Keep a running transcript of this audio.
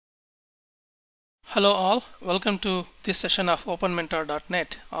Hello all, welcome to this session of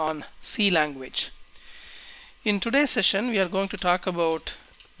OpenMentor.net on C language. In today's session we are going to talk about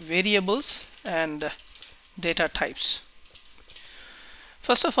variables and data types.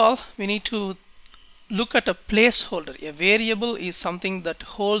 First of all, we need to look at a placeholder. A variable is something that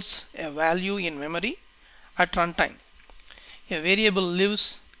holds a value in memory at runtime. A variable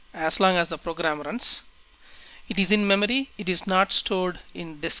lives as long as the program runs. It is in memory, it is not stored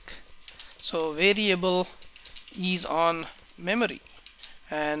in disk. So variable is on memory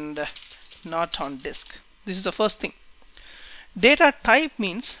and not on disk. This is the first thing. Data type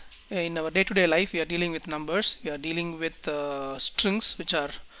means in our day-to-day life we are dealing with numbers, we are dealing with strings which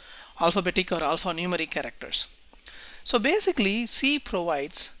are alphabetic or alphanumeric characters. So basically C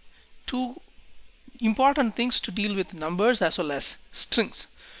provides two important things to deal with numbers as well as strings.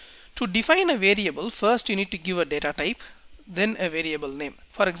 To define a variable, first you need to give a data type, then a variable name.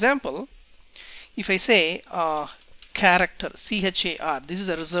 For example, if I say character, C-H-A-R, this is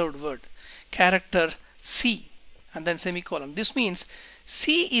a reserved word, character C and then semicolon. This means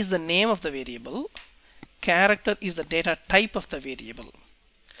C is the name of the variable, character is the data type of the variable.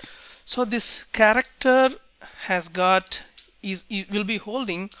 So this character will be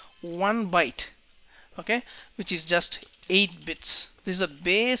holding 1 byte, okay, which is just 8 bits. This is a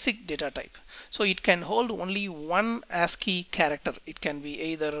basic data type. So it can hold only one ASCII character. It can be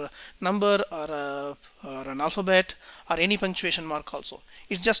either a number or an alphabet or any punctuation mark also.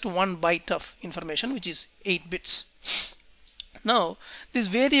 It's just 1 byte of information, which is 8 bits. Now this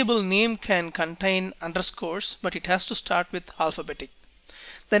variable name can contain underscores, but it has to start with alphabetic.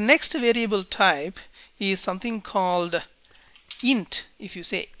 The next variable type is something called int. If you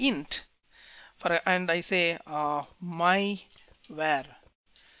say int and I say my var,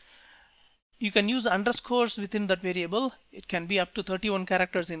 you can use underscores within that variable. It can be up to 31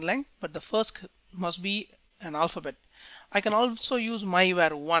 characters in length, but the first must be an alphabet. I can also use my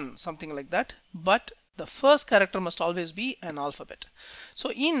var 1, something like that, but the first character must always be an alphabet. So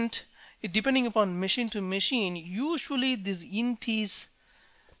int, depending upon machine to machine, usually this int is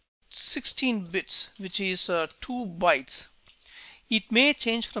 16 bits, which is 2 bytes. It may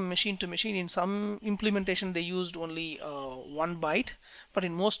change from machine to machine. In some implementation they used only 1 byte, but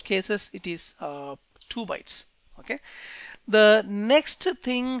in most cases it is 2 bytes. Okay. The next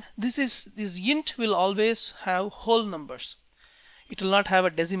thing, this int will always have whole numbers. It will not have a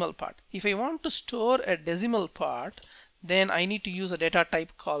decimal part. If I want to store a decimal part, then I need to use a data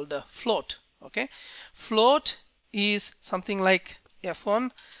type called float. Okay. Float is something like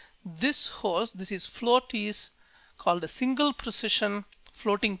F1. This float is called a single precision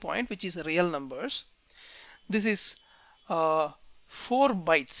floating point, which is real numbers. This is 4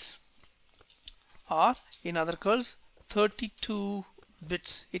 bytes, or in other words 32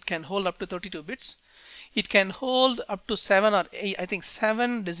 bits. It can hold up to 32 bits. It can hold up to 7 or 8, I think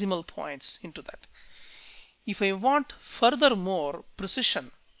 7 decimal points into that. If I want furthermore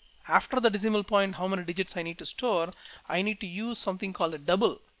precision, after the decimal point how many digits I need to store, I need to use something called a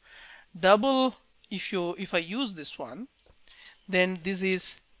double. If I use this one, then this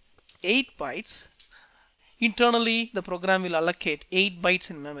is 8 bytes. Internally the program will allocate 8 bytes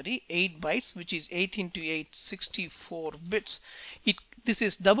in memory, 8 bytes, which is 8 into 8, 64 bits.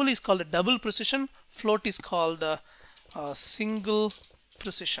 Double is called a double precision, float is called a single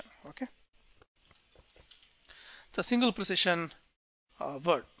precision. Okay, it's a single precision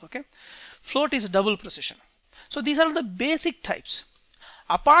word. Okay, float is double precision. So these are the basic types.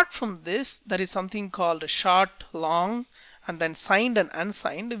 Apart from this, there is something called short, long, and then signed and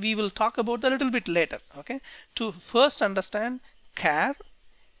unsigned. We will talk about that a little bit later. Okay. To first understand char,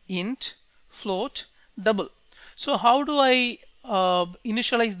 int, float, double. So how do I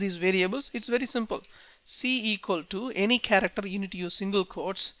initialize these variables? It's very simple. C equal to any character, you need to use single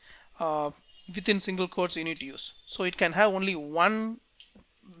quotes. Within single quotes you need to use. So it can have only one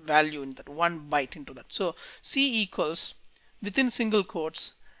value in that, 1 byte into that. So C equals within single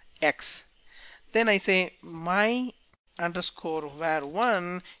quotes x. Then I say my underscore var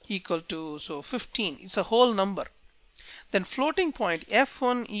 1 equal to 15. It's a whole number. Then floating point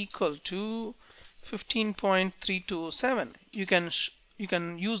f1 equal to 15.327. You can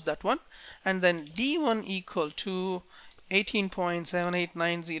use that one. And then d1 equal to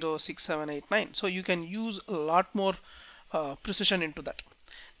 18.78906789. So you can use a lot more precision into that.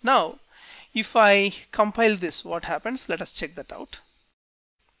 Now if I compile this, what happens? Let us check that out.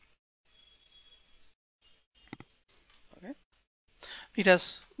 Okay. It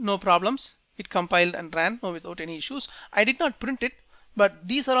has no problems. It compiled and ran without any issues. I did not print it, but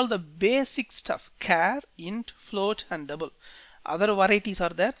these are all the basic stuff: char, int, float, and double. Other varieties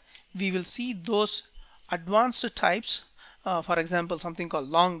are there. we will see those advanced types, for example something called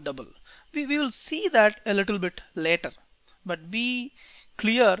long double. We will see that a little bit later, but be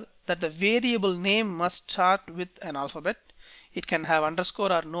clear that the variable name must start with an alphabet. It can have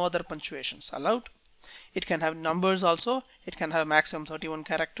underscore or no other punctuations allowed. It can have numbers also. It can have maximum 31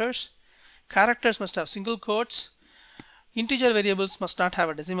 characters. Characters must have single quotes. Integer variables must not have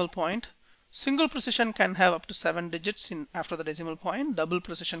a decimal point. Single precision can have up to 7 digits after the decimal point. Double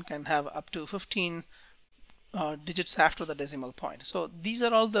precision can have up to 15 digits after the decimal point. So these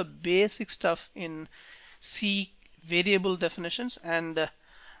are all the basic stuff in C variable definitions and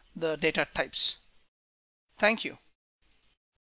the data types. Thank you.